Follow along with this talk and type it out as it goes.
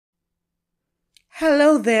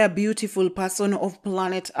Hello there, beautiful person of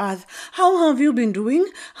planet Earth. How have you been doing?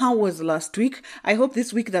 How was last week? I hope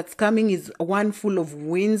this week that's coming is one full of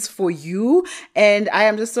wins for you. And I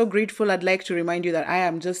am just so grateful. I'd like to remind you that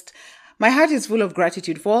my heart is full of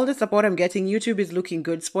gratitude for all the support I'm getting. YouTube is looking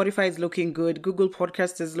good. Spotify is looking good. Google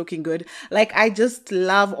Podcast is looking good. I just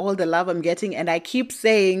love all the love I'm getting. And I keep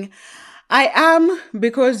saying, I am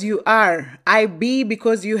because you are. I be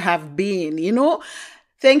because you have been.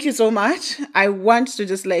 Thank you so much. I want to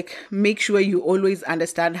just make sure you always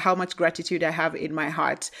understand how much gratitude I have in my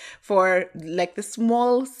heart for the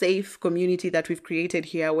small, safe community that we've created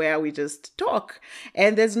here where we just talk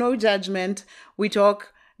and there's no judgment. We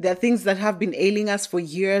talk. There are things that have been ailing us for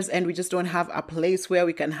years and we just don't have a place where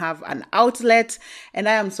we can have an outlet. And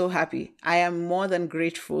I am so happy. I am more than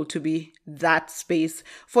grateful to be that space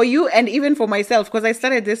for you and even for myself, because I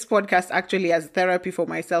started this podcast actually as therapy for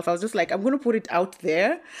myself. I was just I'm going to put it out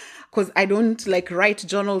there because I don't write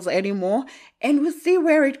journals anymore, and we'll see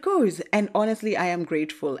where it goes. And honestly, I am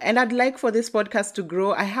grateful. And I'd like for this podcast to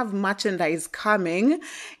grow. I have merchandise coming.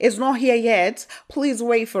 It's not here yet. Please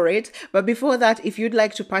wait for it. But before that, if you'd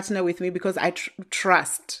like to partner with me, because I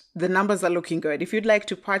trust the numbers are looking good. If you'd like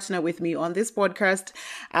to partner with me on this podcast,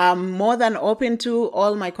 I'm more than open to.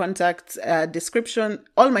 All my contacts are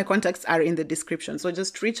in the description. So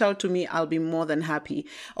just reach out to me. I'll be more than happy.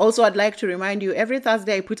 Also, I'd like to remind you, every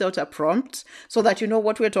Thursday I put out a prompt so that you know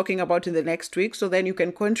what we're talking about in the next week. So then you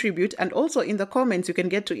can contribute. And also in the comments, you can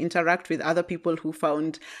get to interact with other people who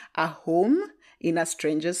found a home in a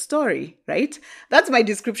stranger's story, right? That's my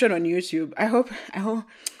description on YouTube. I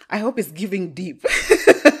hope it's giving deep.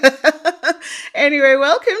 Anyway,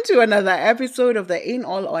 welcome to another episode of the In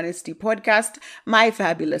All Honesty podcast. My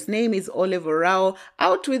fabulous name is Oliver Rao,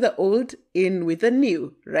 out with the old, in with the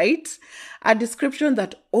new, right? A description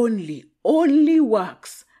that only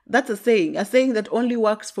works. That's a saying that only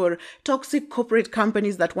works for toxic corporate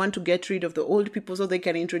companies that want to get rid of the old people so they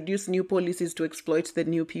can introduce new policies to exploit the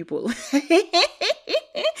new people.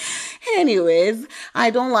 Anyways, I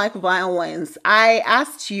don't like violence. I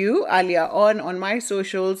asked you earlier on my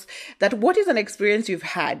socials that what is an experience you've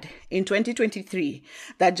had in 2023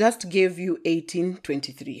 that just gave you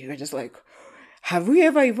 1823? You're just have we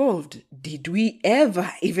ever evolved? Did we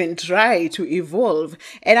ever even try to evolve?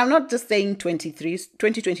 And I'm not just saying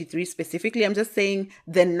 2023 specifically. I'm just saying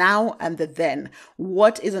the now and the then.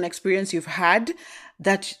 What is an experience you've had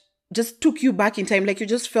that just took you back in time? You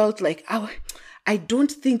just felt I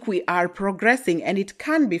don't think we are progressing, and it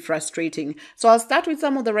can be frustrating. So I'll start with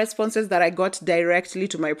some of the responses that I got directly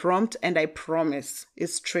to my prompt, and I promise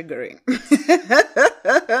it's triggering.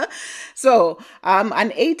 So, an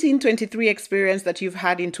 1823 experience that you've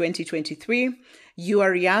had in 2023. You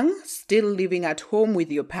are young, still living at home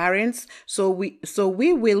with your parents, so we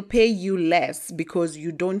will pay you less because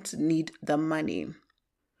you don't need the money.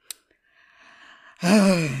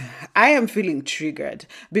 I am feeling triggered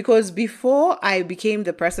because before I became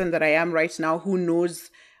the person that I am right now, who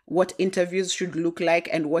knows what interviews should look like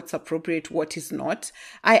and what's appropriate, what is not,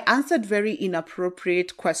 I answered very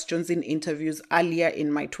inappropriate questions in interviews earlier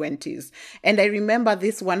in my 20s. And I remember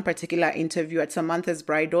this one particular interview at Samantha's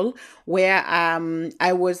Bridal where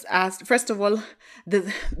I was asked, first of all,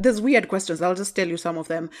 there's weird questions. I'll just tell you some of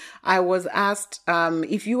them. I was asked,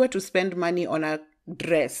 if you were to spend money on a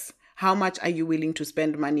dress, how much are you willing to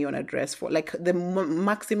spend money on a dress for? The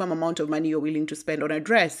maximum amount of money you're willing to spend on a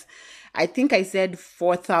dress. I think I said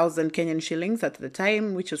 4,000 Kenyan shillings at the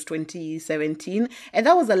time, which was 2017. And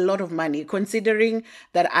that was a lot of money, considering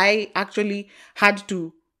that I actually had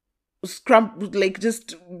to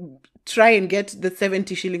just try and get the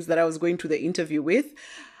 70 shillings that I was going to the interview with.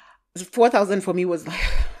 4,000 for me was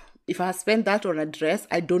if I spend that on a dress,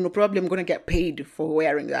 I don't know, probably I'm going to get paid for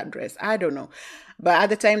wearing that dress. I don't know. But at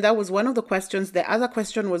the time, that was one of the questions. The other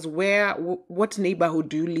question was what neighborhood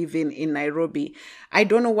do you live in Nairobi? I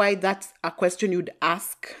don't know why that's a question you'd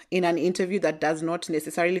ask in an interview that does not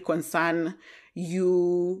necessarily concern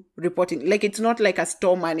you reporting. It's not like a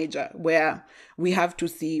store manager where we have to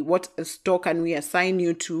see what store can we assign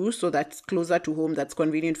you to so that's closer to home, that's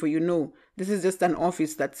convenient for you. No, this is just an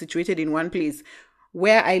office that's situated in one place.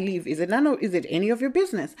 Where I live, is it any of your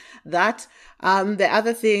business? That the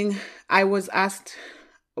other thing, I was asked,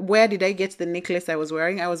 where did I get the necklace I was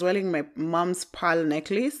wearing? I was wearing my mom's pearl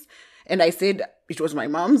necklace, and I said it was my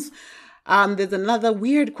mom's. There's another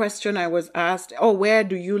weird question I was asked. Oh, where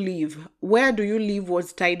do you live? Where do you live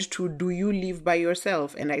was tied to, do you live by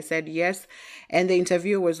yourself? And I said yes. And the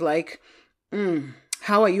interviewer was like,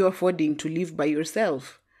 how are you affording to live by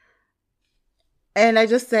yourself? And I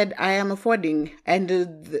just said, I am affording.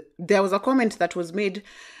 And there was a comment that was made.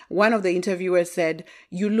 One of the interviewers said,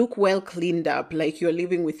 you look well cleaned up, like you're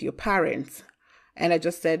living with your parents. And I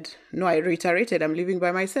just said, no, I reiterated, I'm living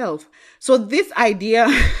by myself. So this idea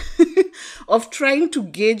of trying to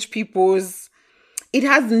gauge people's, it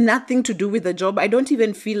has nothing to do with the job. I don't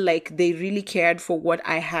even feel like they really cared for what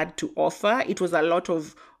I had to offer. It was a lot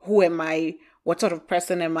of who am I? What sort of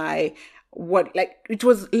person am I? What, like, it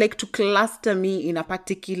was like to cluster me in a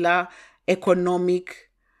particular economic,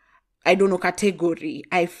 I don't know, category.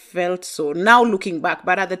 I felt so now looking back.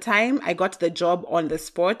 But at the time, I got the job on the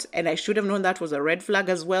spot and I should have known that was a red flag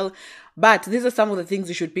as well. But these are some of the things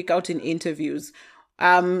you should pick out in interviews.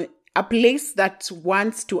 A place that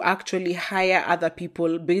wants to actually hire other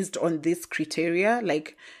people based on this criteria,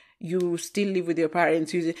 like you still live with your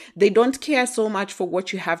parents, they don't care so much for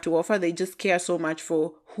what you have to offer. They just care so much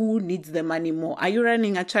for who needs the money more. Are you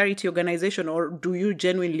running a charity organization or do you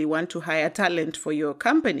genuinely want to hire talent for your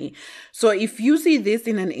company? So if you see this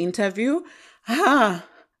in an interview, run,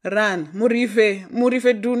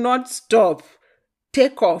 Murife, do not stop.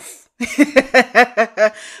 Take off.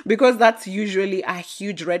 Because that's usually a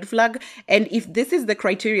huge red flag. And if this is the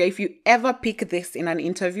criteria, if you ever pick this in an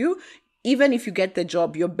interview, even if you get the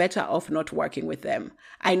job, you're better off not working with them.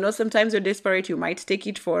 I know sometimes you're desperate, you might take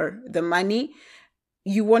it for the money.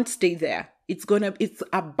 You won't stay there. It's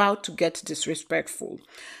about to get disrespectful.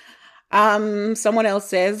 Someone else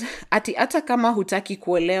says, ati ata kama hutaki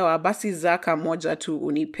kuolewa basi zaka moja tu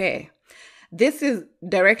unipe. This is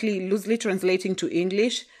directly, loosely translating to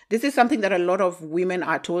English. This is something that a lot of women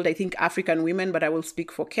are told. I think African women, but I will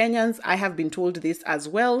speak for Kenyans. I have been told this as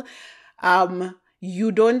well.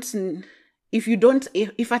 You don't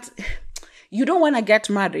want to get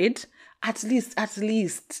married, at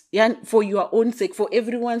least, yeah, for your own sake, for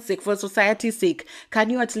everyone's sake, for society's sake, can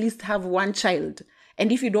you at least have one child?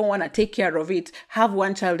 And if you don't want to take care of it, have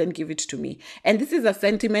one child and give it to me. And this is a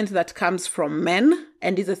sentiment that comes from men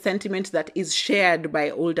and is a sentiment that is shared by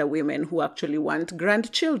older women who actually want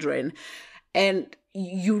grandchildren. And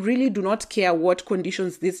you really do not care what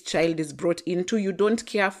conditions this child is brought into. You don't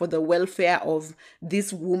care for the welfare of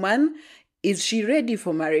this woman. Is she ready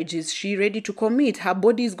for marriage? Is she ready to commit? Her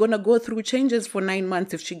body is going to go through changes for 9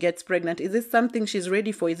 months if she gets pregnant. Is this something she's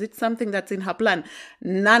ready for? Is it something that's in her plan?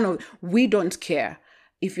 We don't care.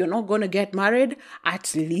 If you're not going to get married,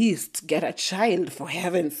 at least get a child, for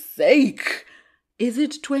heaven's sake. Is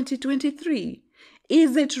it 2023?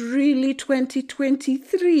 Is it really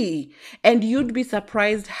 2023? And you'd be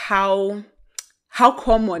surprised how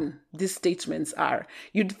common these statements are.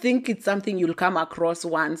 You'd think it's something you'll come across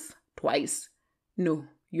once, twice. No,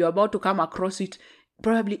 you're about to come across it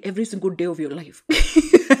probably every single day of your life.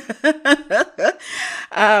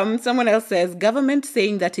 Someone else says, government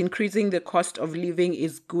saying that increasing the cost of living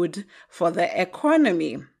is good for the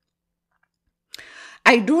economy.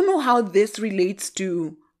 I don't know how this relates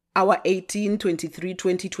to our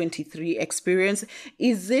 2023 experience.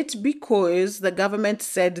 Is it because the government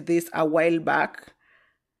said this a while back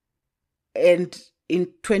and in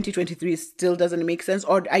 2023 still doesn't make sense?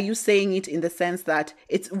 Or are you saying it in the sense that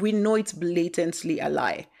we know it's blatantly a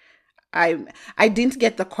lie? I didn't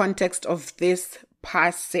get the context of this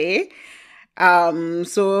per se.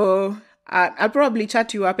 So I'll probably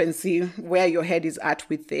chat you up and see where your head is at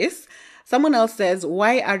with this. Someone else says,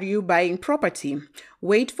 why are you buying property?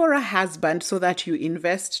 Wait for a husband so that you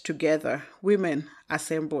invest together. Women,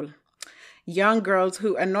 assemble. Young girls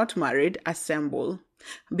who are not married, assemble.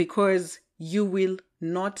 Because you will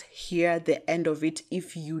not hear the end of it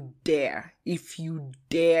if you dare. If you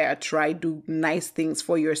dare try do nice things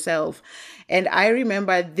for yourself. And I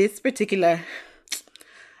remember this particular,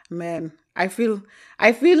 man, I feel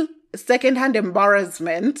secondhand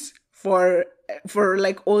embarrassment for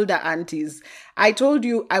like older aunties. I told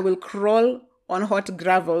you I will crawl on hot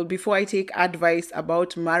gravel before I take advice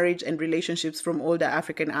about marriage and relationships from older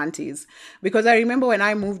African aunties. Because I remember when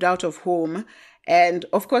I moved out of home, and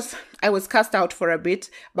of course, I was cast out for a bit.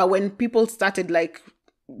 But when people started like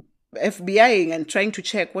FBIing and trying to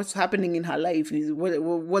check what's happening in her life,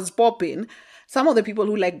 was popping, some of the people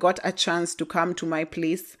who like got a chance to come to my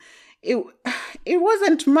place, it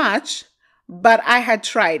wasn't much, but I had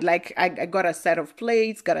tried. Like I got a set of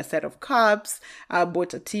plates, got a set of cups,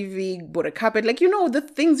 bought a TV, bought a carpet. Like, the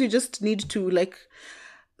things you just need to like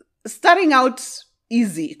starting out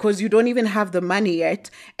easy because you don't even have the money yet.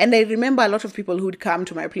 And I remember a lot of people who'd come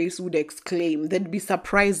to my place would exclaim, they'd be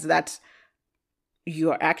surprised that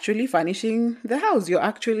you're actually furnishing the house, you're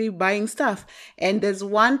actually buying stuff. And there's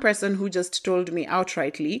one person who just told me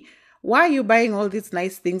outrightly, why are you buying all these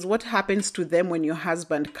nice things? What happens to them when your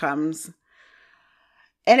husband comes?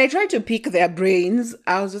 And I tried to pick their brains.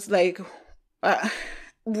 I was just like, uh,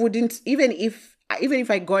 wouldn't even if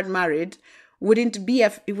I got married, wouldn't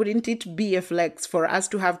it be a flex for us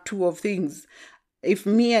to have two of things? If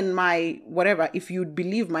me and my whatever, if you'd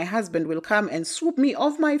believe my husband will come and swoop me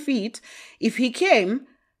off my feet, if he came,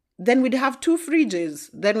 then we'd have two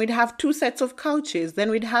fridges, then we'd have two sets of couches,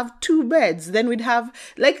 then we'd have two beds, then we'd have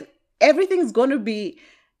like everything's gonna be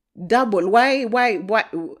double. Why?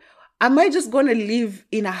 Am I just gonna live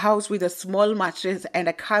in a house with a small mattress and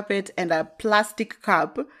a carpet and a plastic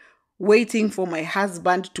cup waiting for my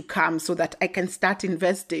husband to come so that I can start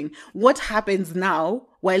investing? What happens now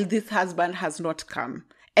while this husband has not come?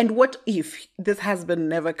 And what if this husband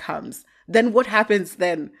never comes? Then what happens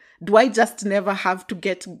then? Do I just never have to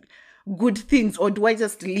get good things, or do I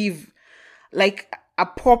just live like a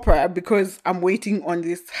pauper because I'm waiting on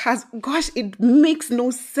this gosh, it makes no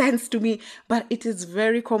sense to me, but it is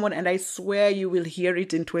very common, and I swear you will hear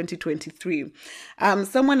it in 2023.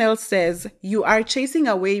 Someone else says, you are chasing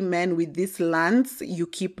away men with these lands you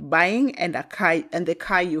keep buying and the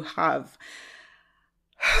car you have.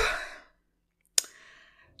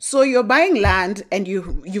 So you're buying land and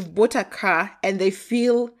you've bought a car, and they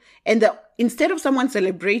feel, instead of someone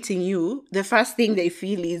celebrating you, the first thing they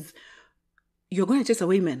feel is, you're going to chase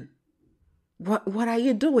away men. What are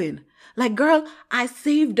you doing? Like, girl, I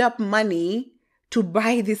saved up money to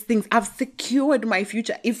buy these things. I've secured my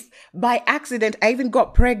future. If by accident I even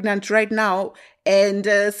got pregnant right now and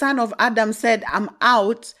son of Adam said I'm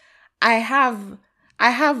out, I have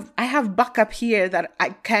backup here that I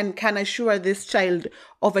can assure this child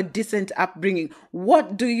of a decent upbringing.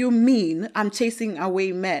 What do you mean I'm chasing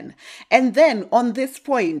away men? And then on this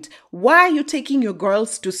point, why are you taking your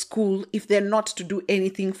girls to school if they're not to do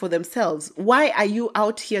anything for themselves? Why are you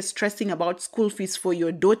out here stressing about school fees for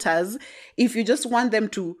your daughters if you just want them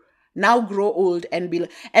to now grow old and be...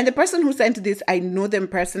 And the person who sent this, I know them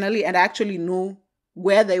personally, and I actually know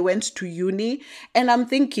where they went to uni. And I'm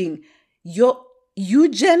thinking, you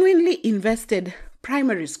genuinely invested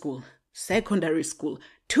primary school, secondary school,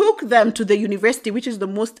 took them to the university, which is the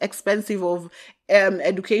most expensive of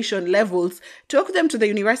education levels, took them to the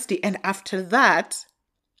university, and after that,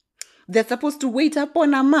 they're supposed to wait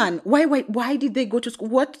upon a man. Why did they go to school?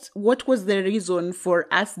 What was the reason for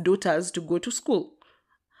us daughters to go to school?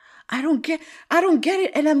 I don't get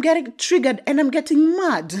it, and I'm getting triggered, and I'm getting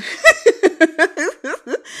mad.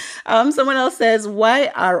 Someone else says, why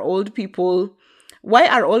are old people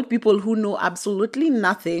who know absolutely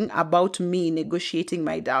nothing about me negotiating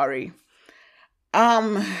my dowry?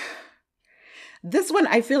 This one,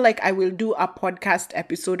 I feel like I will do a podcast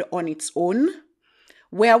episode on its own,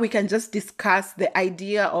 where we can just discuss the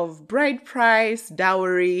idea of bride price,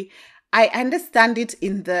 dowry. I understand it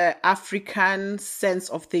in the African sense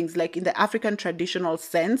of things, like in the African traditional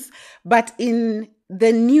sense, but in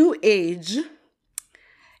the new age,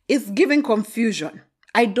 it's giving confusion.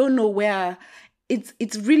 I don't know where...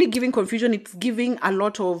 It's really giving confusion. It's giving a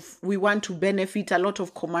lot of, we want to benefit, a lot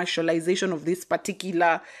of commercialization of this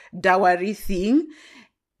particular dowry thing.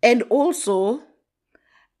 And also,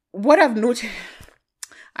 what I've noticed,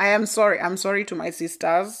 I'm sorry to my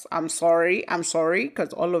sisters. I'm sorry,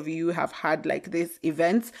 because all of you have had like these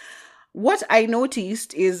events. What I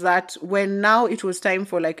noticed is that when now it was time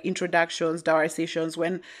for like introductions, dowry sessions,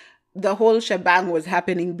 when the whole shebang was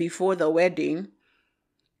happening before the wedding,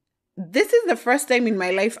 this is the first time in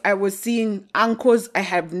my life I was seeing uncles I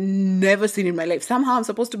have never seen in my life. Somehow I'm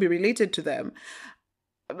supposed to be related to them.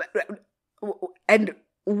 And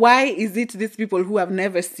why is it these people who I've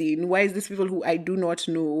never seen? Why is these people who I do not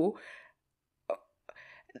know?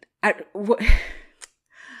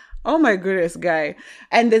 Oh my goodness, guy.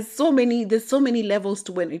 And there's so many levels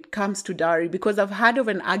to when it comes to dowry, because I've heard of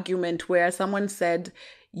an argument where someone said,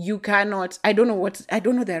 you cannot, I don't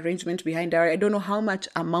know the arrangement behind dowry. I don't know how much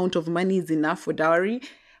amount of money is enough for dowry.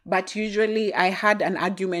 But usually I had an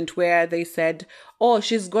argument where they said, oh,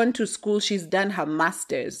 she's gone to school, she's done her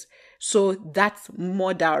master's, so that's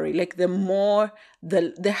more dowry. Like the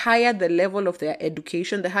higher the level of their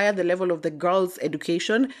education, the higher the level of the girl's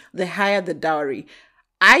education, the higher the dowry.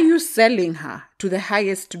 Are you selling her to the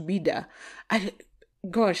highest bidder?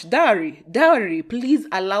 Gosh, dowry, please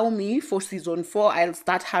allow me for season 4. I'll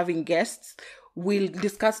start having guests. We'll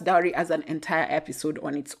discuss dowry as an entire episode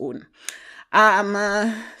on its own.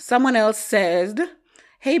 Someone else said,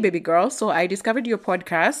 hey, baby girl, so I discovered your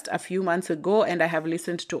podcast a few months ago and I have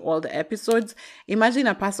listened to all the episodes. Imagine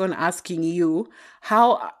a person asking you,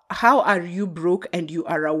 how are you broke and you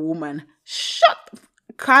are a woman? Shut,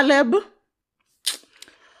 Caleb.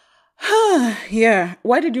 Yeah.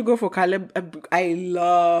 Why did you go for Caleb? I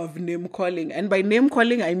love name calling. And by name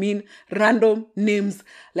calling, I mean random names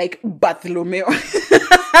like Bartholomew.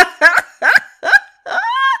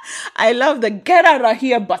 I love the get out of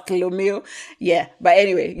here, Bartholomew. Yeah. But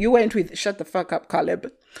anyway, you went with shut the fuck up,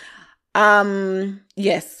 Caleb.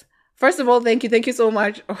 Yes. First of all, thank you. Thank you so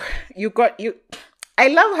much. Oh, you got you. I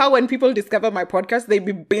love how when people discover my podcast, they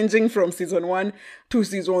be binging from season 1 to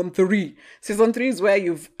season 3. Season 3 is where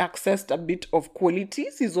you've accessed a bit of quality.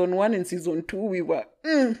 Season 1 and season 2, we were,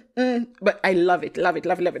 but I love it, love it,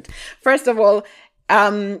 love it, love it. First of all,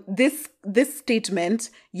 this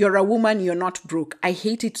statement, you're a woman, you're not broke. I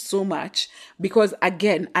hate it so much because,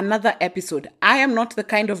 again, another episode. I am not the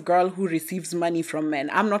kind of girl who receives money from men.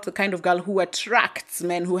 I'm not the kind of girl who attracts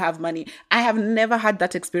men who have money. I have never had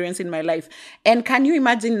that experience in my life. And can you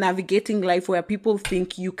imagine navigating life where people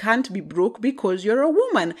think you can't be broke because you're a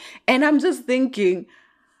woman? And I'm just thinking,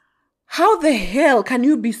 how the hell can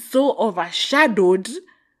you be so overshadowed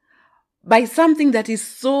by something that is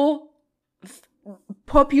so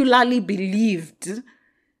popularly believed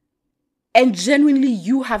and genuinely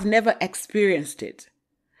you have never experienced it?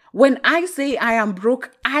 When I say I am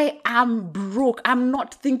broke, I am broke. I'm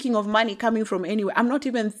not thinking of money coming from anywhere. I'm not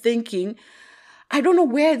even thinking, I don't know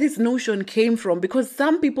where this notion came from, because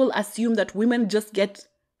some people assume that women just get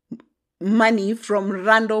money from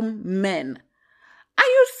random men. Are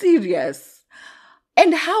you serious?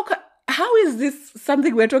 And how is this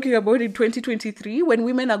something we're talking about in 2023 when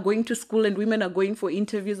women are going to school and women are going for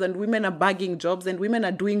interviews and women are bagging jobs and women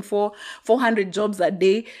are doing 400 jobs a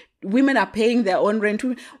day? Women are paying their own rent.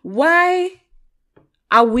 Why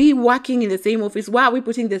are we working in the same office? Why are we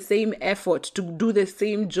putting the same effort to do the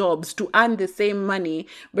same jobs, to earn the same money?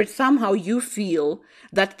 But somehow you feel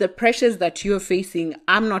that the pressures that you're facing,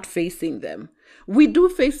 I'm not facing them. We do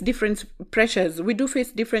face different pressures. We do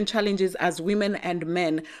face different challenges as women and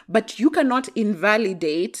men, but you cannot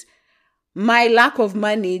invalidate my lack of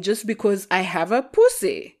money just because I have a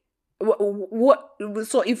pussy. What?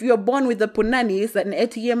 So if you're born with a punani, it's an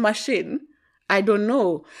ATM machine. I don't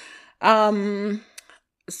know.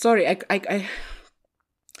 Sorry,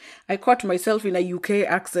 I caught myself in a UK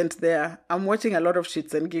accent there. I'm watching a lot of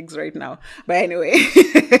shits and gigs right now. But anyway,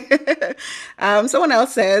 someone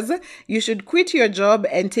else says, you should quit your job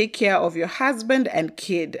and take care of your husband and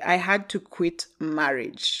kid. I had to quit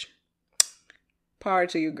marriage. Power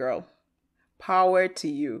to you, girl. Power to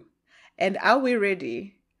you. And are we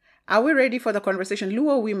ready? Are we ready for the conversation?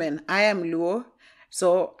 Luo women, I am Luo.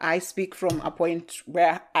 So I speak from a point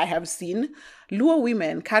where I have seen. Luo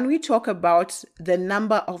women, can we talk about the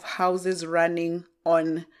number of houses running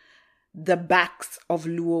on the backs of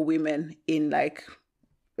Luo women in like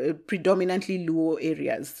predominantly Luo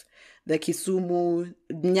areas, the Kisumu,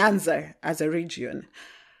 Nyanza as a region?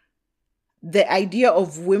 The idea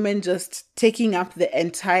of women just taking up the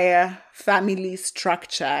entire family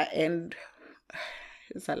structure, and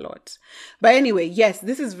it's a lot. But anyway, yes,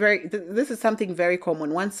 this is something very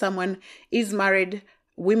common. Once someone is married,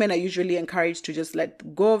 women are usually encouraged to just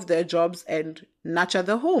let go of their jobs and nurture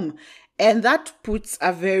the home. And that puts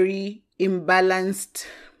a very imbalanced,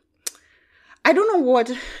 I don't know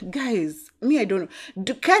what, guys, I don't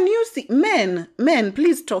know. Can you see, men,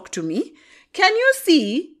 please talk to me. Can you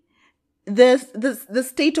see the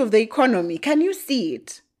state of the economy? Can you see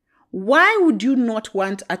it? Why would you not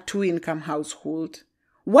want a 2-income household?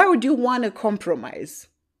 Why would you want to compromise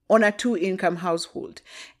on a 2-income household?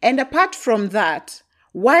 And apart from that,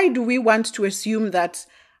 why do we want to assume that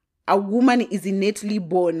a woman is innately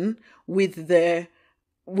born with their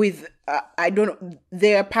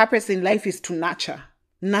purpose in life is to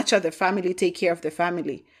nurture the family, take care of the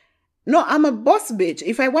family? No, I'm a boss bitch.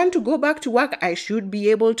 If I want to go back to work, I should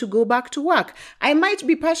be able to go back to work. I might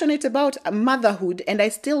be passionate about motherhood and I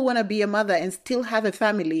still want to be a mother and still have a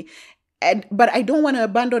family. But I don't want to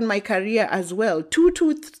abandon my career as well. Two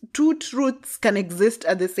truths can exist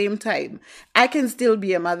at the same time. I can still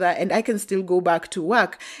be a mother and I can still go back to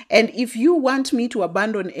work. And if you want me to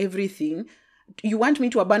abandon everything, you want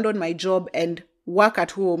me to abandon my job and work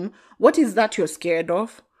at home, what is that you're scared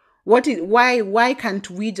of? Why can't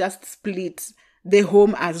we just split the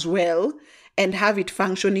home as well and have it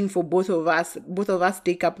functioning for both of us? Both of us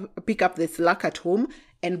pick up the slack at home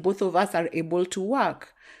and both of us are able to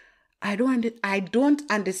work. I don't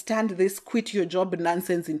understand this quit your job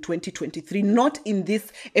nonsense in 2023, not in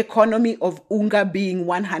this economy of unga being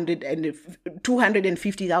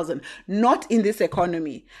 250,000, not in this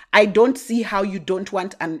economy. I don't see how you don't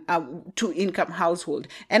want a 2-income household.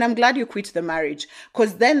 And I'm glad you quit the marriage,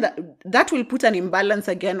 because then that will put an imbalance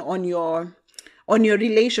again on your on your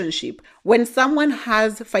relationship. When someone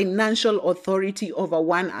has financial authority over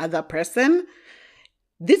one other person,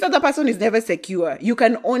 this other person is never secure. You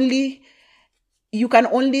can only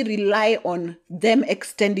rely on them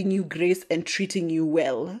extending you grace and treating you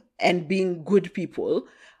well and being good people.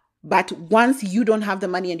 But once you don't have the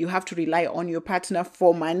money and you have to rely on your partner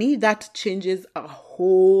for money, that changes a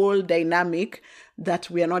whole dynamic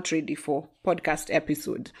that we are not ready for. Podcast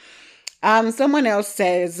episode. Someone else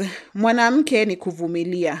says, mwanamke ni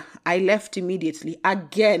kuvumilia. I left immediately.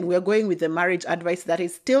 Again, we're going with the marriage advice that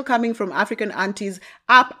is still coming from African aunties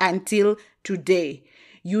up until today.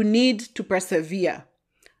 You need to persevere.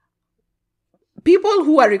 People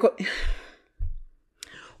who are...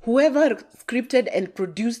 Whoever scripted and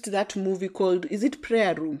produced that movie called, is it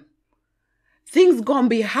Prayer Room? Things gonna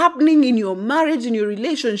be happening in your marriage, in your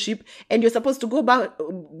relationship, and you're supposed to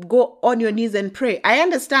go on your knees and pray. I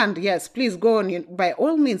understand. Yes, please by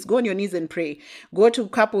all means, go on your knees and pray. Go to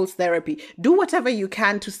couples therapy. Do whatever you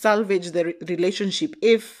can to salvage the relationship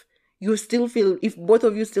if both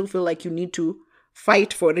of you still feel like you need to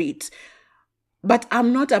fight for it. But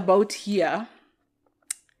I'm not about here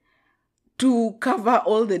to cover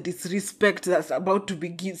all the disrespect that's about to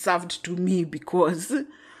be served to me because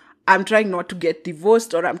I'm trying not to get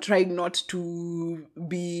divorced, or I'm trying not to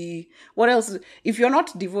be... What else? If you're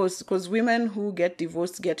not divorced, because women who get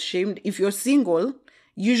divorced get shamed. If you're single,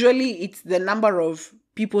 usually it's the number of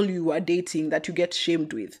people you are dating that you get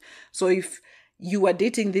shamed with. So if you are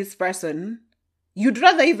dating this person, you'd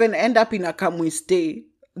rather even end up in a kamui stay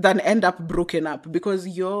than end up broken up, because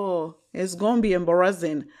it's going to be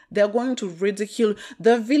embarrassing. They're going to ridicule.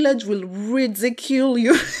 The village will ridicule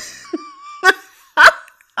you.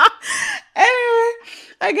 Anyway,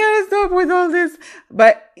 I gotta stop with all this.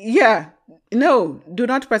 But yeah, no, do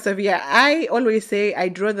not persevere. I always say I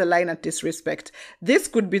draw the line at disrespect. This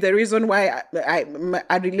could be the reason why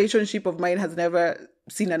a relationship of mine has never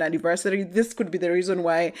seen an anniversary. This could be the reason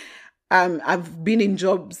why I've been in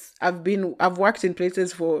jobs. I've worked in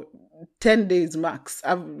places for 10 days max.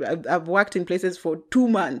 I've worked in places for 2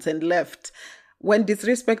 months and left. When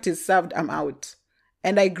disrespect is served, I'm out.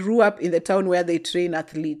 And I grew up in the town where they train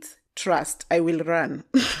athletes. Trust, I will run.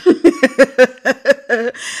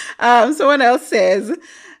 Someone else says,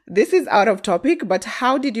 this is out of topic, but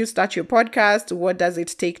how did you start your podcast? What does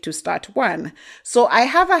it take to start one? So I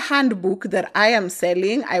have a handbook that I am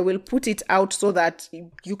selling. I will put it out so that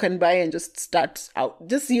you can buy and just start out.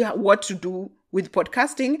 Just see what to do with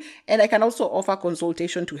podcasting. And I can also offer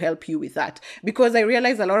consultation to help you with that, because I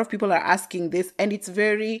realize a lot of people are asking this and it's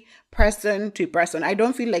very person to person. I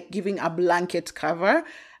don't feel like giving a blanket cover.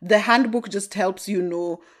 The handbook just helps you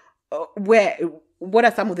know what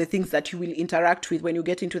are some of the things that you will interact with when you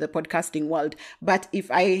get into the podcasting world. But if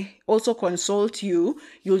I also consult you,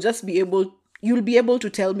 you'll be able to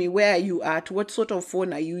tell me where are you at, what sort of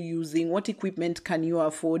phone are you using, what equipment can you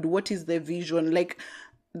afford, what is the vision. Like,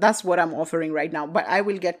 that's what I'm offering right now. But I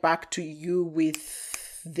will get back to you with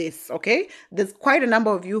this, okay? There's quite a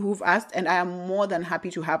number of you who've asked, and I am more than happy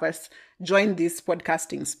to have us join this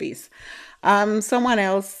podcasting space. Someone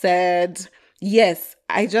else said, yes,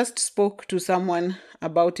 I just spoke to someone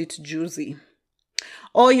about it, juicy.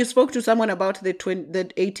 Or you spoke to someone about the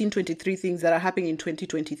 1823 things that are happening in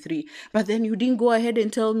 2023. But then you didn't go ahead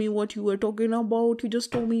and tell me what you were talking about. You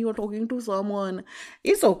just told me you were talking to someone.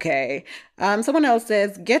 It's okay. Someone else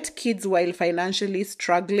says, get kids while financially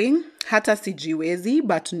struggling. Hata sijiwezi,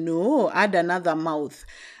 but no, add another mouth.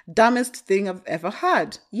 Dumbest thing I've ever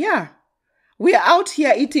had. Yeah. We are out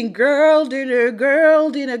here eating girl dinner,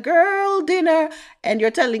 and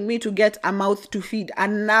you're telling me to get a mouth to feed,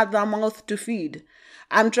 another mouth to feed.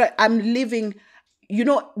 I'm living,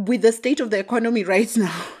 with the state of the economy right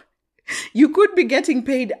now, you could be getting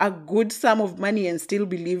paid a good sum of money and still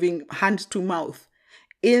be living hand to mouth.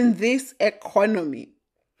 In this economy,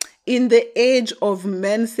 in the age of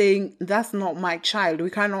men saying, that's not my child,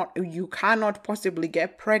 you cannot possibly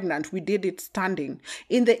get pregnant, we did it standing.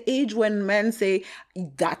 In the age when men say,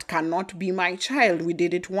 that cannot be my child, we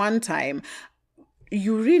did it one time.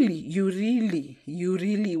 You really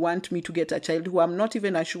want me to get a child who I'm not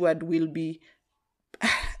even assured will be...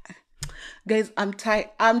 Guys, I'm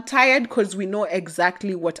tired because we know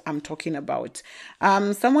exactly what I'm talking about.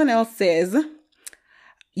 Someone else says,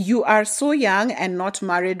 you are so young and not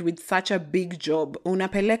married with such a big job.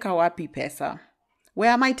 Unapeleka wapi pesa?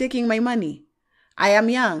 Where am I taking my money? I am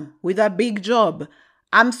young with a big job.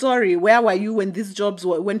 I'm sorry, where were you when these jobs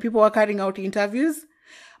when people were carrying out interviews?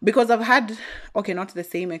 Because I've had, okay, not the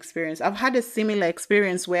same experience. I've had a similar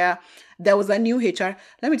experience where there was a new HR.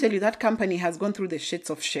 Let me tell you, that company has gone through the shits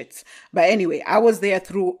of shits. But anyway, I was there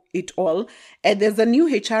through it all. And there's a new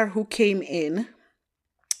HR who came in.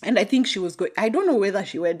 And I think she was going, I don't know whether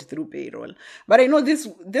she went through payroll, but I know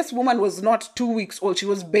this woman was not 2 weeks old. She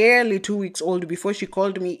was barely 2 weeks old before she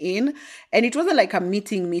called me in. And it wasn't like a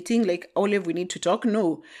meeting, like, Olive, we need to talk.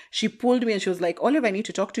 No, she pulled me and she was like, Olive, I need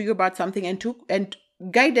to talk to you about something, and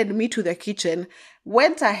guided me to the kitchen,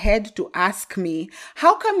 went ahead to ask me,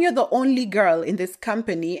 how come you're the only girl in this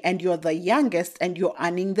company and you're the youngest and you're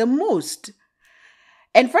earning the most?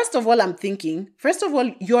 And first of all, I'm thinking,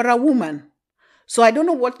 you're a woman. So I don't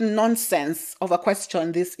know what nonsense of a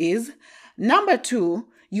question this is. Number two,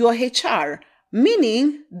 you're HR,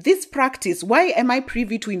 meaning this practice. Why am I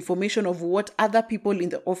privy to information of what other people in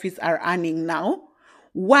the office are earning now?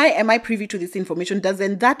 Why am I privy to this information?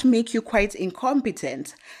 Doesn't that make you quite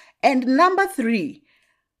incompetent? And number three,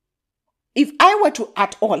 if I were to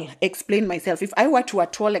at all explain myself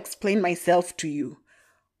to you,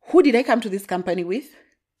 who did I come to this company with?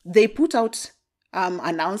 They put out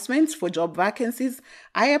announcements for job vacancies.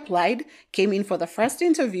 I applied, came in for the first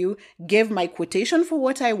interview, gave my quotation for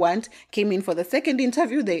what I want, came in for the second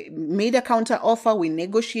interview. They made a counter offer. We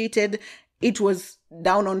negotiated. It was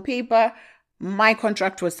down on paper. My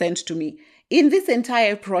contract was sent to me. In this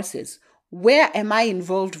entire process, where am I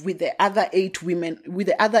involved with the other 8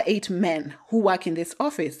 men who work in this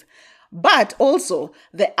office? But also,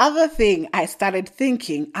 the other thing I started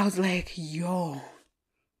thinking, I was like,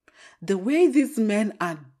 the way these men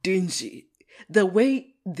are dingy, the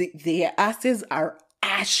way their asses are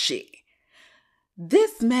ashy,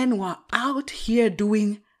 these men were out here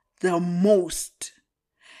doing the most.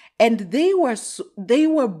 And they were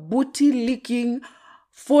booty licking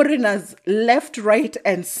foreigners left, right,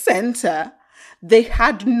 and center. They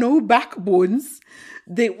had no backbones.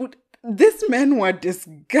 These men were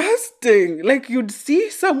disgusting. Like, you'd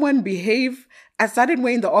see someone behave a certain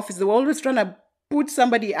way in the office. They were always trying to put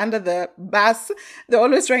somebody under the bus. They're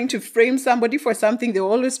always trying to frame somebody for something. They're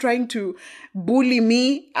always trying to bully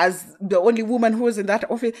me as the only woman who was in that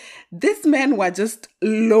office. These men were just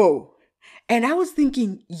low. And I was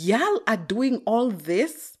thinking, y'all are doing all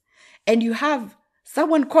this and you have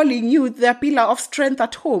someone calling you their pillar of strength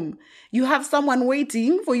at home. You have someone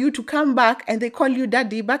waiting for you to come back and they call you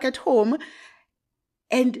daddy back at home.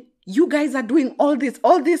 And you guys are doing all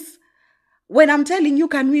this. When I'm telling you,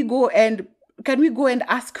 can we go and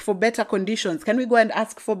ask for better conditions? Can we go and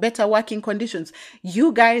ask for better working conditions?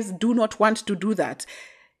 You guys do not want to do that.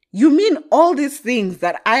 You mean all these things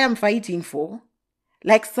that I am fighting for,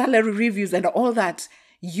 like salary reviews and all that,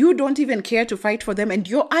 you don't even care to fight for them, and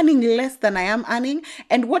you're earning less than I am earning,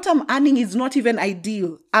 and what I'm earning is not even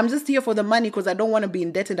ideal. I'm just here for the money because I don't want to be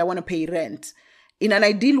in debt and I want to pay rent. In an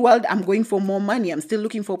ideal world, I'm going for more money. I'm still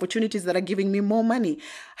looking for opportunities that are giving me more money.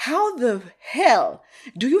 How the hell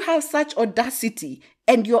do you have such audacity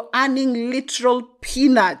and you're earning literal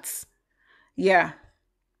peanuts? Yeah.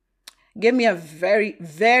 Gave me a very,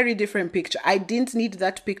 very different picture. I didn't need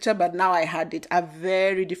that picture, but now I had it. A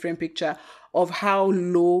very different picture of how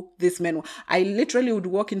low this men were. I literally would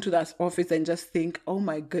walk into that office and just think, oh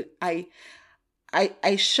my God, I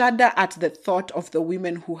shudder at the thought of the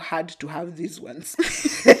women who had to have these ones.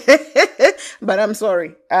 But I'm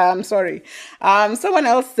sorry. Someone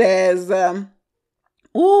else says, don't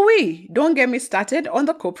get me started on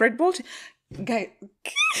the corporate bullshit. Guys,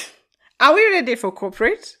 are we ready for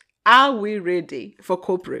corporate? Are we ready for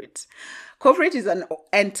corporate? Corporate is an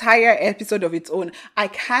entire episode of its own. I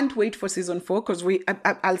can't wait for season 4 because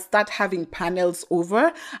I'll start having panels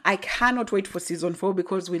over. I cannot wait for season 4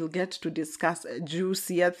 because we'll get to discuss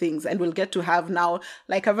juicier things and we'll get to have now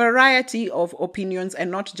like a variety of opinions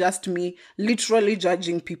and not just me literally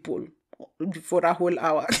judging people for a whole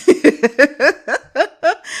hour.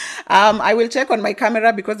 I will check on my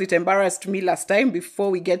camera because it embarrassed me last time before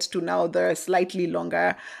we get to now the slightly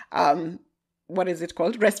longer,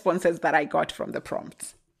 responses that I got from the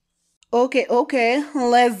prompts. Okay,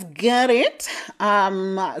 let's get it.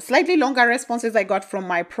 Slightly longer responses I got from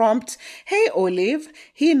my prompt. Hey Olive,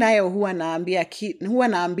 hii nayo huwa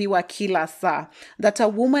naambiwa kila saa that a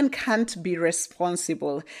woman can't be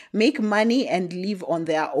responsible, make money and live on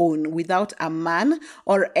their own without a man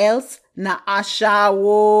or else na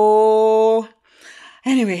ashawo.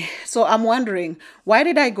 Anyway, so I'm wondering, why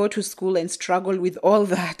did I go to school and struggle with all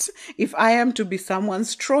that if I am to be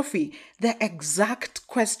someone's trophy? The exact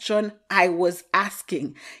question I was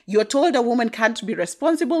asking. You're told a woman can't be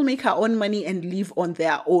responsible, make her own money, and live on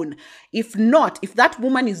their own. If that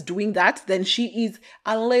woman is doing that, then she is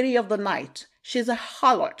a lady of the night. She's a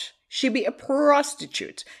harlot. She be a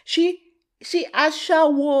prostitute. She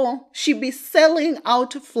ashawo. She be selling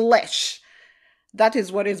out flesh. That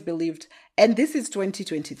is what is believed. And this is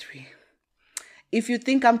 2023. If you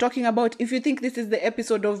think this is the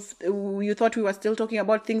episode of, you thought we were still talking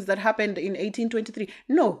about things that happened in 1823.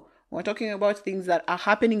 No, we're talking about things that are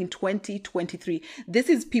happening in 2023. This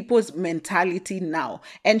is people's mentality now.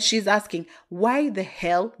 And she's asking, why the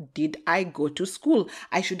hell did I go to school?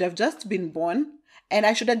 I should have just been born. And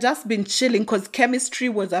I should have just been chilling because chemistry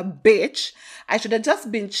was a bitch. I should have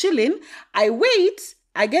just been chilling. I wait.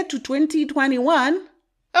 I get to 2021.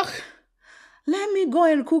 Ugh. Let me go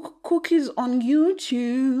and cook cookies on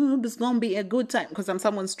YouTube. It's going to be a good time because I'm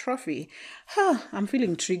someone's trophy. I'm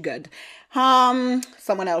feeling triggered.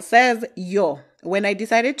 Someone else says, when I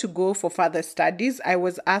decided to go for further studies, I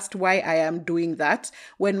was asked why I am doing that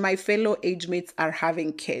when my fellow age mates are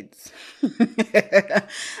having kids.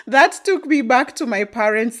 That took me back to my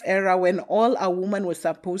parents' era when all a woman was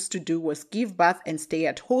supposed to do was give birth and stay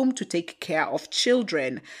at home to take care of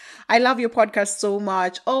children. I love your podcast so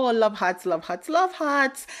much. Oh, love hearts, love hearts, love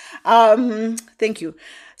hearts. Thank you.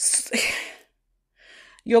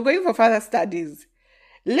 You're going for further studies.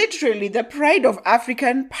 Literally, the pride of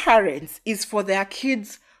African parents is for their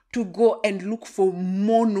kids to go and look for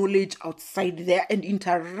more knowledge outside there and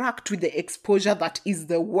interact with the exposure that is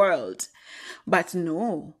the world. But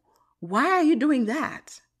no, why are you doing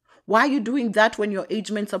that? Why are you doing that when your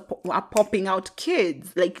age mates are popping out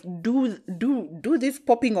kids? Like, do this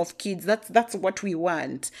popping of kids. That's what we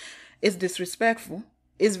want. It's disrespectful.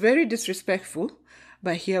 It's very disrespectful.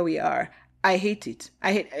 But here we are. I hate it.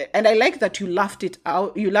 And I like that you laughed it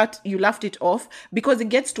out. You laughed it off because it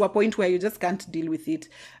gets to a point where you just can't deal with it.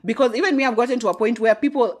 Because even me, I've gotten to a point where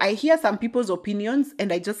I hear some people's opinions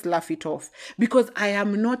and I just laugh it off because I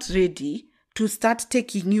am not ready to start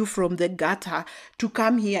taking you from the gutter to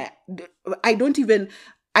come here. I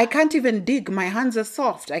can't even dig. My hands are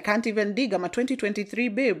soft. I can't even dig. I'm a 2023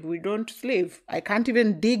 babe. We don't slave. I can't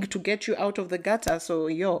even dig to get you out of the gutter. So,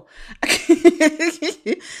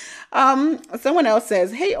 someone else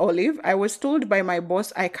says, hey, Olive, I was told by my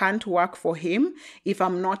boss I can't work for him if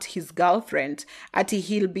I'm not his girlfriend.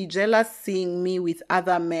 He'll be jealous seeing me with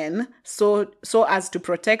other men. So as to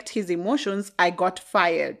protect his emotions, I got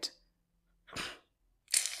fired.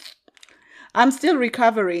 I'm still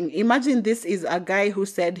recovering. Imagine this is a guy who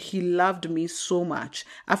said he loved me so much.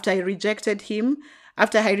 After I rejected him,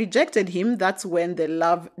 that's when the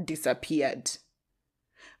love disappeared.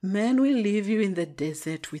 Men will leave you in the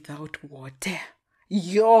desert without water.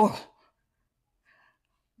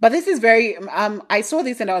 But this is very, I saw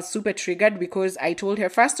this and I was super triggered because I told her,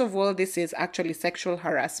 first of all, this is actually sexual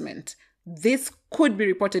harassment. This could be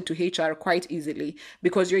reported to HR quite easily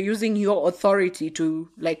because you're using your authority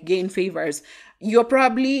to gain favors. You're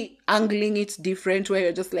probably angling it different where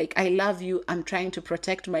you're just like, I love you. I'm trying to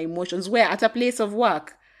protect my emotions. Where? At a place of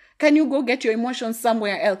work. Can you go get your emotions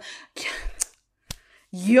somewhere else?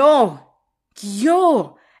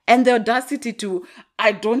 And the audacity to,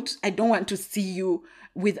 I don't want to see you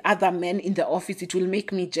with other men in the office. It will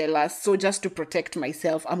make me jealous. So just to protect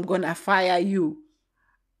myself, I'm going to fire you.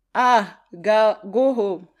 Girl, go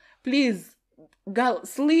home. Please, girl,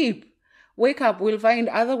 sleep. Wake up. We'll find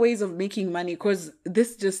other ways of making money because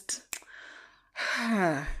this just...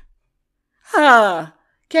 Can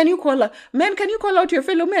you call out... Men, can you call out your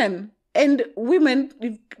fellow men? And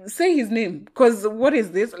women, say his name. Because what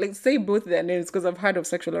is this? Say both their names because I've heard of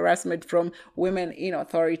sexual harassment from women in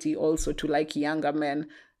authority also to younger men.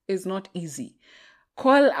 It's not easy.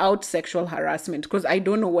 Call out sexual harassment because I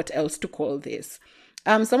don't know what else to call this.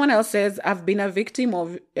 Someone else says, I've been a victim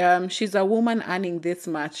of, she's a woman earning this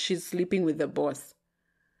much. She's sleeping with the boss.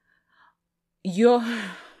 I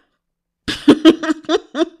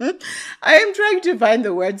am trying to find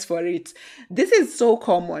the words for it. This is so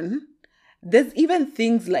common. There's even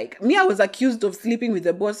things like, me, I was accused of sleeping with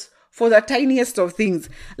the boss for the tiniest of things.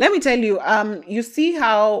 Let me tell you, you see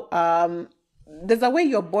how there's a way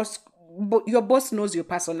your boss knows your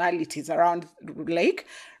personalities around,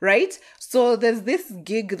 right? So there's this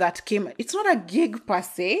gig that came. It's not a gig per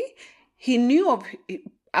se. He knew of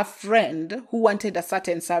a friend who wanted a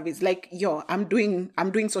certain service. I'm doing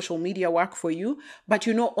social media work for you, but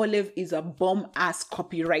Olive is a bomb-ass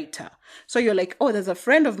copywriter. So you're like, oh, there's a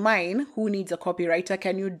friend of mine who needs a copywriter.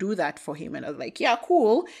 Can you do that for him? And I was like, yeah,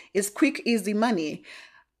 cool. It's quick, easy money.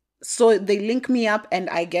 So they link me up and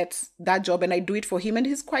I get that job and I do it for him and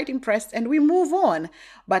he's quite impressed and we move on.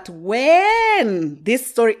 But when this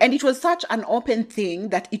story, and it was such an open thing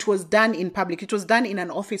that it was done in public. It was done in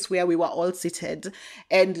an office where we were all seated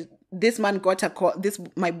and this man got a call,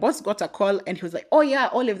 my boss got a call, and he was like, oh yeah,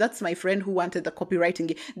 Olive, that's my friend who wanted the copywriting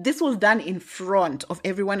gig. This was done in front of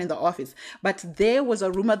everyone in the office, but there was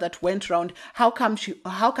a rumor that went around. How come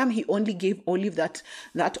he only gave Olive that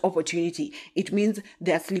opportunity? It means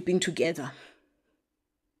they're sleeping together.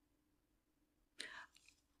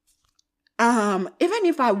 Even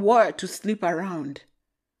if I were to sleep around,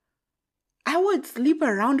 I would sleep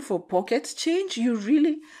around for pocket change. You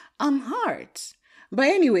really, I'm hurt. But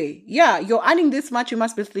anyway, yeah, you're earning this much, you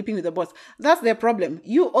must be sleeping with the boss. That's their problem.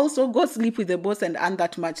 You also go sleep with the boss and earn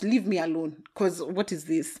that much. Leave me alone. Because what is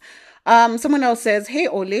this? Someone else says, hey,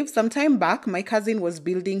 Olive, sometime back, my cousin was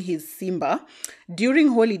building his Simba. During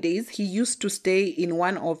holidays, he used to stay in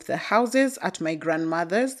one of the houses at my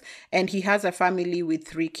grandmother's, and he has a family with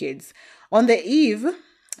 3 kids. On the eve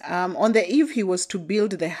he was to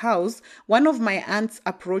build the house, one of my aunts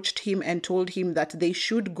approached him and told him that they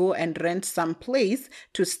should go and rent some place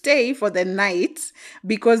to stay for the night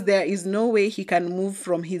because there is no way he can move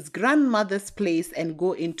from his grandmother's place and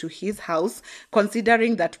go into his house,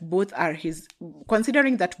 considering that both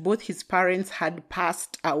his parents had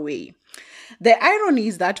passed away. The irony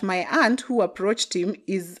is that my aunt who approached him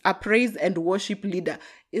is a praise and worship leader.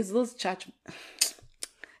 It's those church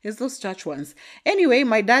ones. Anyway,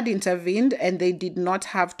 my dad intervened and they did not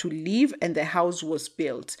have to leave and the house was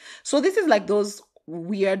built. So this is like those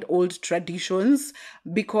weird old traditions,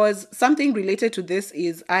 because something related to this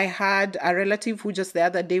is I had a relative who just the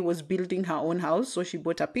other day was building her own house. So she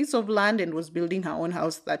bought a piece of land and was building her own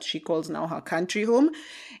house that she calls now her country home.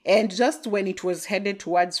 And just when it was headed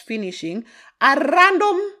towards finishing, a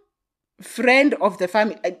random friend of the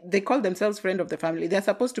family, they call themselves friend of the family. They're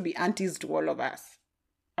supposed to be aunties to all of us,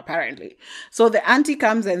 apparently. So the auntie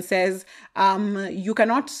comes and says, you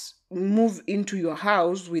cannot move into your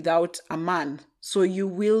house without a man. So you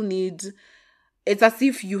will need, it's as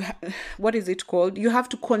if what is it called? You have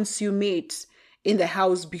to consummate in the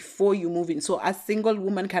house before you move in. So a single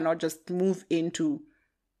woman cannot just move into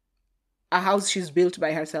a house she's built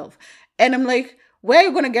by herself. And I'm like, where are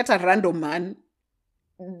you going to get a random man?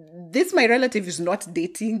 This my relative is not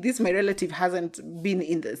dating. This my relative hasn't been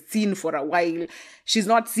in the scene for a while. She's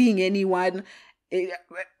not seeing anyone.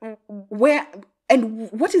 Where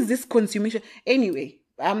and what is this consummation? Anyway,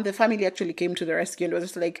 the family actually came to the rescue and was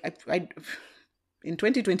just like, in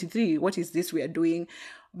 2023, what is this we are doing?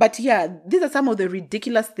 But yeah, these are some of the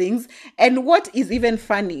ridiculous things. And what is even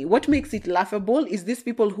funny, what makes it laughable is these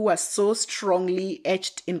people who are so strongly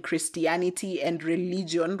etched in Christianity and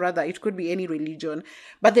religion, rather, it could be any religion,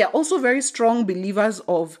 but they're also very strong believers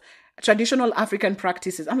of traditional African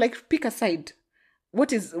practices. I'm like, pick a side.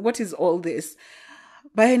 What is all this?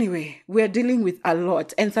 But anyway, we're dealing with a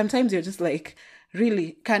lot. And sometimes you're just like,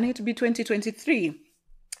 really, can it be 2023?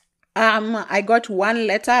 I got one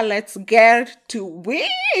letter. Let's get to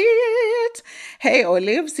it. Hey,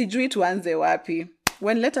 Olive, sijui tuanze wapi.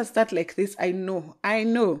 When letters start like this, I know.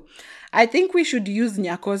 I think we should use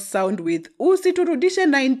Nyako's sound with Usiturudishe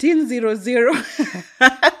 1900.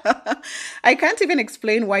 I can't even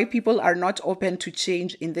explain why people are not open to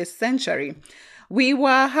change in this century. We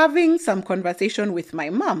were having some conversation with my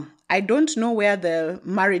mom. I don't know where the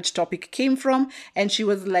marriage topic came from. And she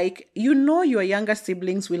was like, you know, your younger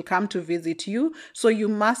siblings will come to visit you. So you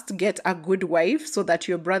must get a good wife so that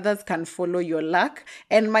your brothers can follow your luck.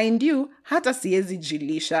 And mind you, hata siezi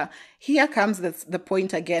jilisha. Here comes the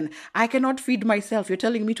point again. I cannot feed myself. You're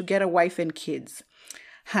telling me to get a wife and kids.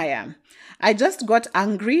 Haya. I just got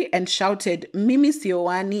angry and shouted Mimi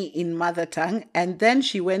Sioani in mother tongue, and then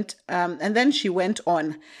she went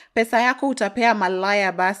on. Pesa yako utapea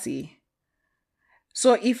malaya basi.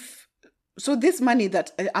 So this money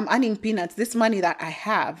that I'm earning peanuts, this money that I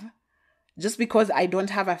have, just because I don't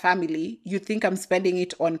have a family, you think I'm spending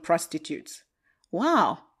it on prostitutes.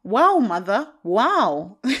 Wow, mother.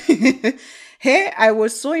 Wow. Hey, I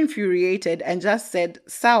was so infuriated and just said,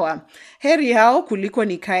 sawa, heri hao kuliko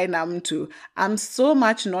nikae na mtu. I'm so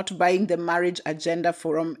much not buying the marriage agenda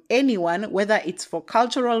from anyone, whether it's for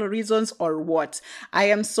cultural reasons or what. I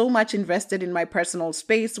am so much invested in my personal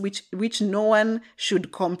space, which no one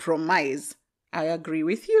should compromise. I agree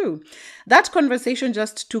with you. That conversation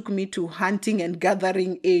just took me to hunting and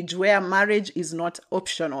gathering age where marriage is not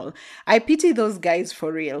optional. I pity those guys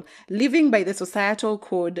for real. Living by the societal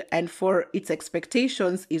code and for its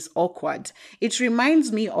expectations is awkward. It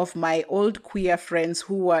reminds me of my old queer friends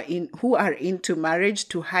who are into marriage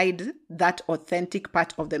to hide that authentic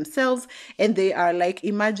part of themselves, and they are like,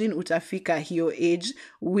 imagine utafika hiyo age.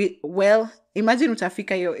 Imagine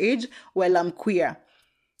utafika hiyo age. Well, I'm queer.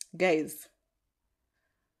 Guys,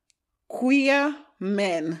 queer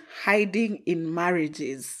men hiding in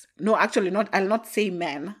marriages. No, actually not. I'll not say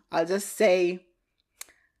men. I'll just say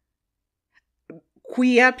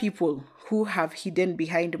queer people who have hidden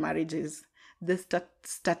behind marriages. The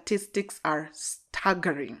statistics are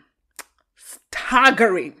staggering.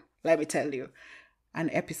 Staggering, let me tell you. An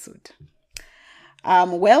episode.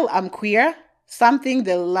 Well, I'm queer. Something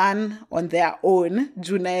they'll learn on their own.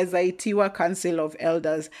 Junaweza itiwa Council of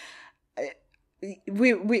Elders.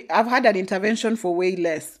 I've had an intervention for way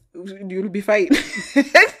less. You'll be fine.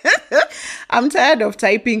 I'm tired of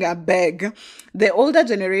typing a beg. The older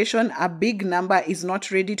generation, a big number, is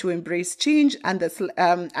not ready to embrace change and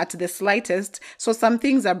at the slightest. So some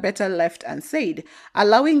things are better left unsaid.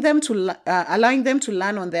 Allowing them to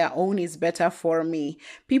learn on their own is better for me.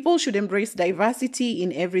 People should embrace diversity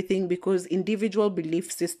in everything because individual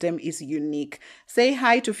belief system is unique. Say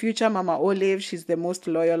hi to future Mama Olive. She's the most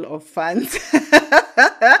loyal of fans.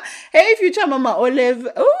 Hey, future Mama Olive.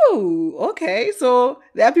 Oh, okay. So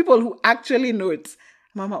there are people who actually know it.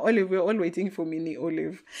 Mama Olive, we're all waiting for Mini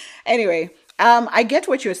Olive. Anyway, I get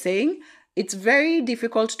what you're saying. It's very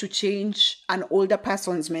difficult to change an older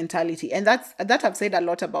person's mentality. And that I've said a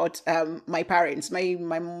lot about my parents. My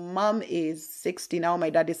mom is 60 now, my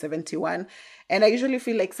dad is 71. And I usually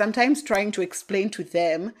feel like sometimes trying to explain to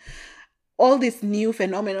them all these new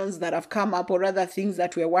phenomena that have come up, or rather things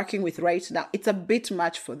that we're working with right now, it's a bit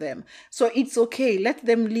much for them. So it's okay. Let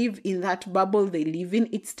them live in that bubble they live in.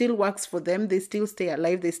 It still works for them. They still stay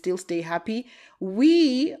alive. They still stay happy.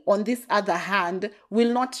 We, on this other hand,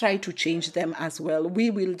 will not try to change them as well. We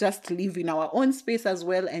will just live in our own space as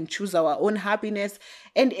well and choose our own happiness.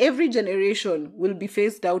 And every generation will be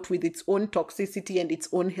phased out with its own toxicity and its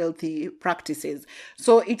own healthy practices.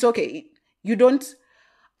 So it's okay.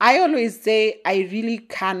 I always say I really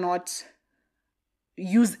cannot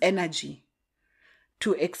use energy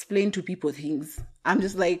to explain to people things. I'm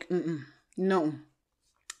just like, no,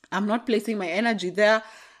 I'm not placing my energy there.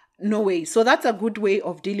 No way. So that's a good way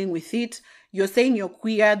of dealing with it. You're saying you're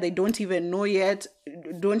queer. They don't even know yet.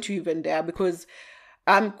 Don't you even dare, because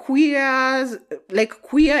queer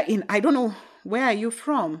in, I don't know, where are you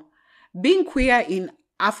from? Being queer in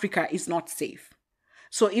Africa is not safe.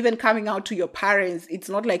 So even coming out to your parents, it's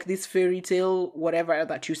not like this fairy tale, whatever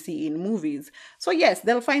that you see in movies. So yes,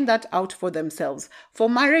 they'll find that out for themselves. For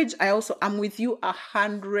marriage, I'm with you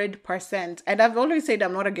 100%. And I've always said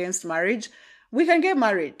I'm not against marriage. We can get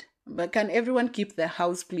married, but can everyone keep their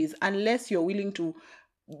house, please? Unless you're willing to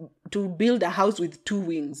build a house with 2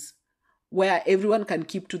 wings where everyone can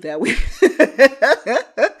keep to their wings.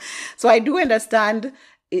 So I do understand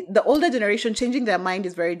the older generation changing their mind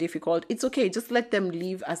is very difficult. It's okay. Just let them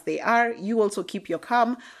live as they are. You also keep your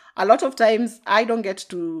calm. A lot of times I don't get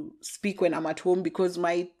to speak when I'm at home because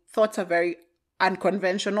my thoughts are very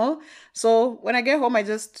unconventional. So when I get home, I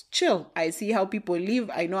just chill. I see how people live.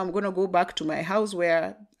 I know I'm going to go back to my house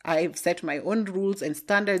where I've set my own rules and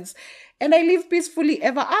standards, and I live peacefully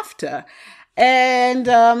ever after. And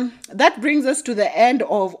that brings us to the end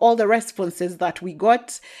of all the responses that we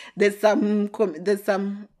got. There's some,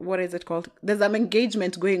 what is it called? There's some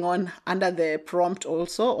engagement going on under the prompt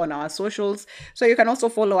also on our socials. So you can also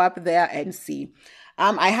follow up there and see.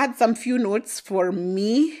 I had some few notes for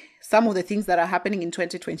me, some of the things that are happening in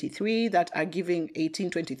 2023 that are giving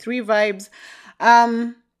 1823 vibes.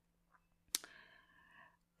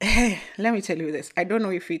 Let me tell you this. I don't know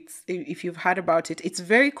if you've heard about it. It's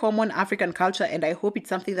very common African culture, and I hope it's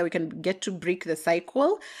something that we can get to break the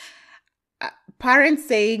cycle. Parents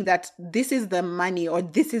saying that this is the money or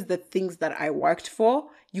this is the things that I worked for.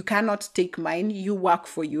 You cannot take mine. You work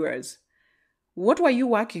for yours. What were you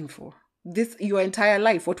working for? Your entire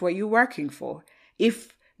life, what were you working for?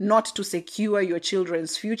 If not to secure your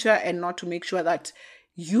children's future and not to make sure that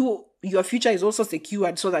your future is also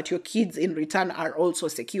secured so that your kids in return are also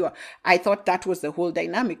secure. I thought that was the whole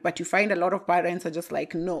dynamic, but you find a lot of parents are just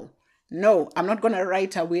like, no, I'm not going to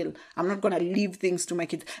write a will. I'm not going to leave things to my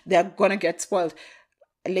kids. They're going to get spoiled.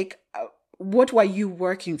 Like, what were you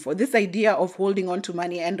working for? This idea of holding on to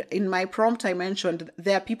money. And in my prompt, I mentioned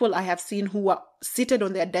there are people I have seen who are seated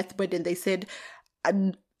on their deathbed and they said,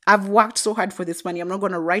 I've worked so hard for this money. I'm not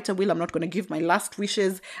going to write a will. I'm not going to give my last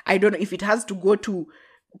wishes. I don't know if it has to go to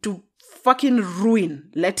fucking ruin.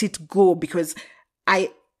 Let it go, because I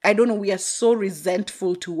don't know. We are so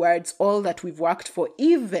resentful towards all that we've worked for,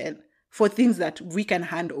 even for things that we can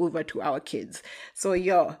hand over to our kids. So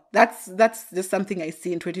that's just something I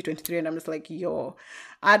see in 2023, and I'm just like,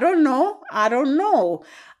 I don't know.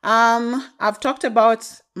 I've talked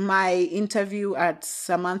about my interview at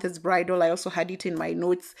Samantha's Bridal. I also had it in my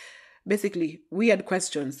notes. Basically, weird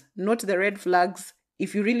questions, not the red flags.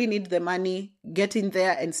 If you really need the money, get in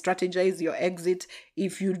there and strategize your exit.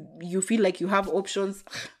 If you feel like you have options,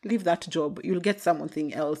 leave that job. You'll get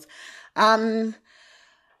something else.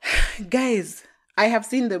 Guys, I have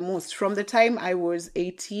seen the most. From the time I was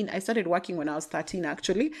 18, I started working when I was 13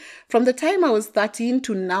 actually. From the time I was 13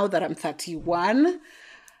 to now that I'm 31,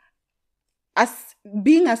 as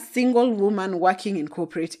being a single woman working in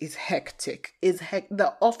corporate is hectic.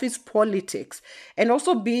 The office politics, and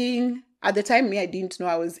also being at the time, I didn't know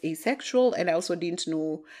I was asexual, and I didn't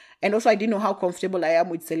know how comfortable I am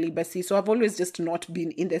with celibacy. So I've always just not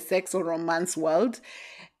been in the sex or romance world,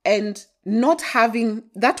 and not having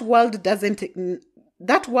that world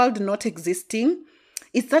not existing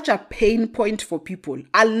is such a pain point for people.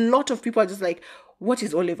 A lot of people are just like, what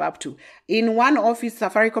is Olive up to? In one office,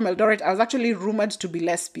 Safaricom Eldoret, I was actually rumored to be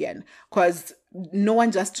lesbian because no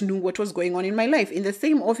one just knew what was going on in my life. In the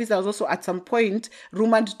same office, I was also at some point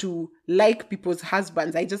rumored to like people's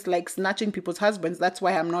husbands. I just like snatching people's husbands. That's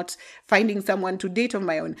why I'm not finding someone to date on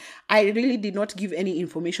my own. I really did not give any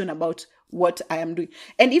information about what I am doing.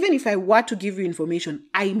 And even if I were to give you information,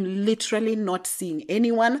 I'm literally not seeing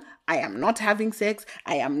anyone. I am not having sex.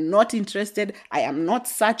 I am not interested. I am not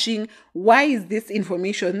searching. Why is this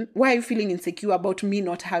information? Why are you feeling insecure about me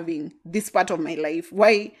not having this part of my life?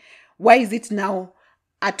 Why is it now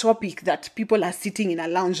a topic that people are sitting in a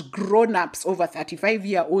lounge, grown-ups over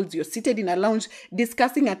 35-year-olds, you're seated in a lounge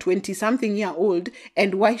discussing a 20-something-year-old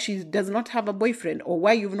and why she does not have a boyfriend or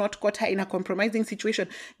why you've not caught her in a compromising situation?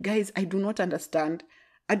 Guys, I do not understand.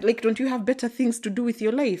 Don't you have better things to do with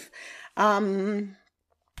your life?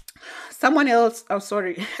 Someone else, oh,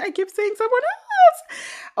 sorry, I keep saying someone else.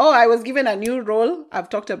 Oh, I was given a new role. I've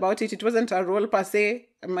talked about it. It wasn't a role per se.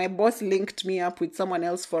 My boss linked me up with someone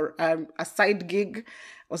else for a side gig. It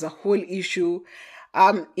was a whole issue.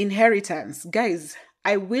 Inheritance. Guys,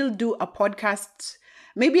 I will do a podcast.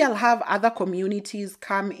 Maybe I'll have other communities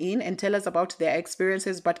come in and tell us about their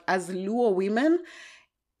experiences. But as Luo women,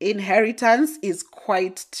 inheritance is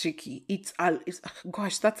quite tricky.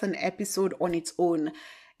 Gosh, that's an episode on its own.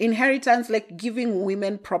 Inheritance, like giving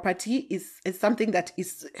women property, is something that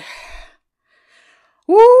is...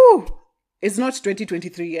 Woo! It's not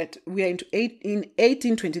 2023 yet. We are in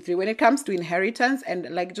 1823. When it comes to inheritance and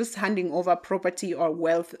like just handing over property or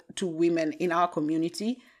wealth to women in our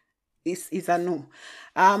community, is a no.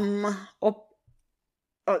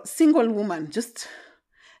 Single woman, just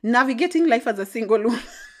navigating life as a single woman.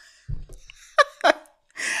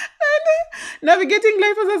 Navigating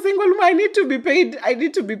life as a single woman, I need to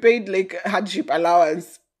be paid like hardship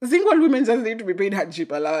allowance. Single women just need to be paid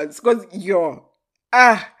hardship allowance because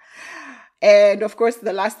and of course,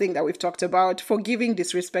 the last thing that we've talked about, forgiving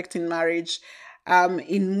disrespect in marriage.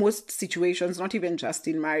 In most situations, not even just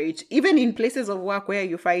in marriage, even in places of work where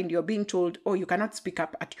you find you're being told, oh, you cannot speak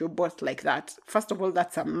up at your boss like that. First of all,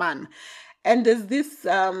 that's a man. And there's this...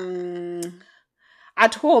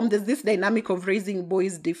 At home, there's this dynamic of raising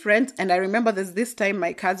boys different. And I remember there's this time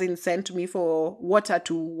my cousin sent me for water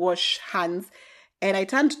to wash hands. And I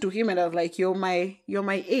turned to him and I was like, you're my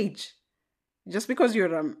age. Just because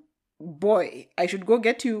you're a boy, I should go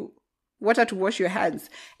get you water to wash your hands.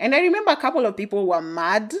 And I remember a couple of people were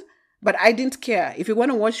mad, but I didn't care. If you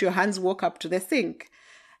want to wash your hands, walk up to the sink.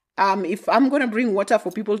 If I'm going to bring water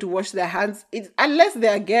for people to wash their hands, unless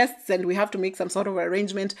they're guests and we have to make some sort of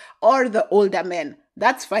arrangement, or the older men,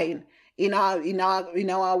 that's fine. In our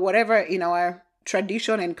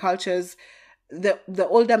tradition and cultures, the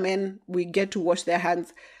older men, we get to wash their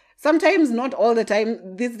hands. Sometimes, not all the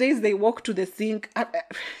time. These days they walk to the sink.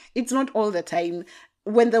 It's not all the time.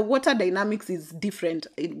 When the water dynamics is different,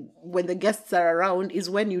 when the guests are around, is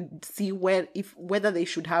when you see whether you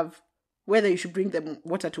should bring them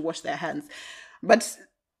water to wash their hands. But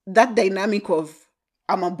that dynamic of,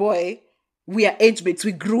 I'm a boy, we are age mates,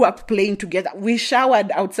 we grew up playing together, we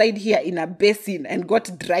showered outside here in a basin and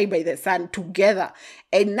got dry by the sun together.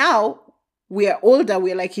 And now we are older,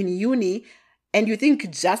 we're like in uni, and you think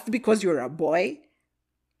just because you're a boy,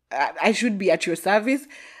 I should be at your service?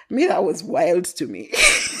 Me, that was wild to me.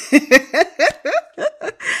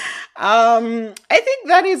 I think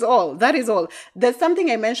that is all. There's something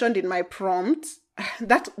I mentioned in my prompt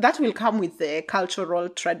that will come with the cultural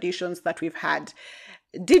traditions that we've had.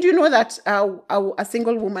 Did you know that a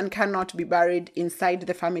single woman cannot be buried inside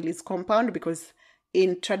the family's compound? Because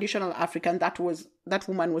in traditional African, that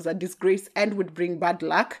woman was a disgrace and would bring bad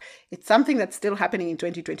luck. It's something that's still happening in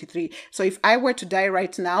 2023. So if I were to die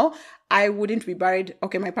right now, I wouldn't be buried.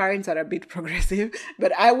 Okay, my parents are a bit progressive,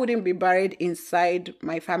 but I wouldn't be buried inside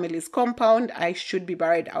my family's compound. I should be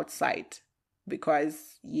buried outside.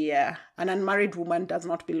 because, yeah, an unmarried woman does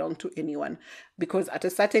not belong to anyone, because at a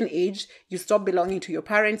certain age, you stop belonging to your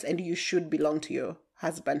parents and you should belong to your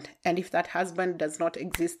husband. And if that husband does not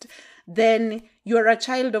exist, then you're a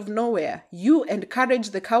child of nowhere. You and Courage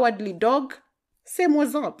the Cowardly Dog, same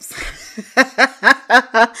was ups.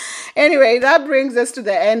 Anyway, that brings us to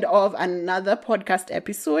the end of another podcast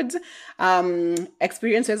episode.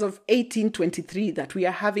 Experiences of 1823 that we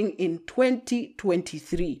are having in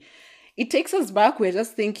 2023. It takes us back. We're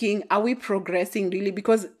just thinking, are we progressing really?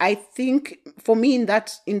 Because I think for me in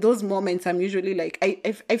those moments, I'm usually like,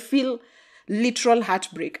 I feel literal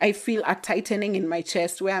heartbreak. I feel a tightening in my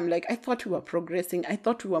chest where I'm like, I thought we were progressing. I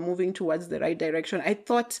thought we were moving towards the right direction. I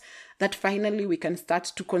thought that finally we can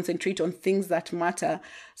start to concentrate on things that matter.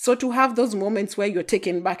 So to have those moments where you're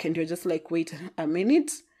taken back and you're just like, wait a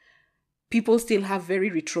minute, people still have very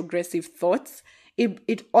retrogressive thoughts.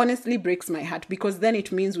 It honestly breaks my heart, because then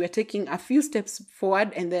it means we're taking a few steps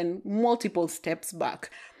forward and then multiple steps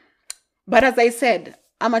back. But as I said,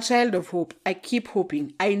 I'm a child of hope. I keep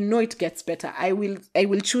hoping. I know it gets better. I will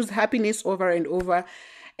choose happiness over and over.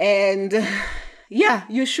 And yeah,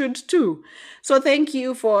 you should too. So thank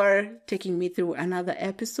you for taking me through another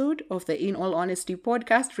episode of the In All Honesty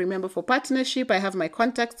podcast. Remember, for partnership, I have my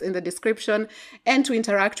contacts in the description, and to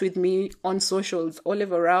interact with me on socials,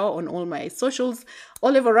 Oliver Rao on all my socials,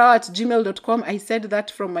 oliverrao@gmail.com. I said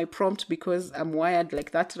that from my prompt because I'm wired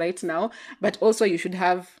like that right now. But also you should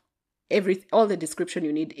have all the description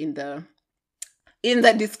you need in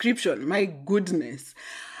the description. My goodness.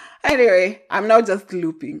 Anyway, I'm now just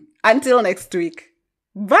looping. Until next week.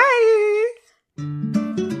 Bye.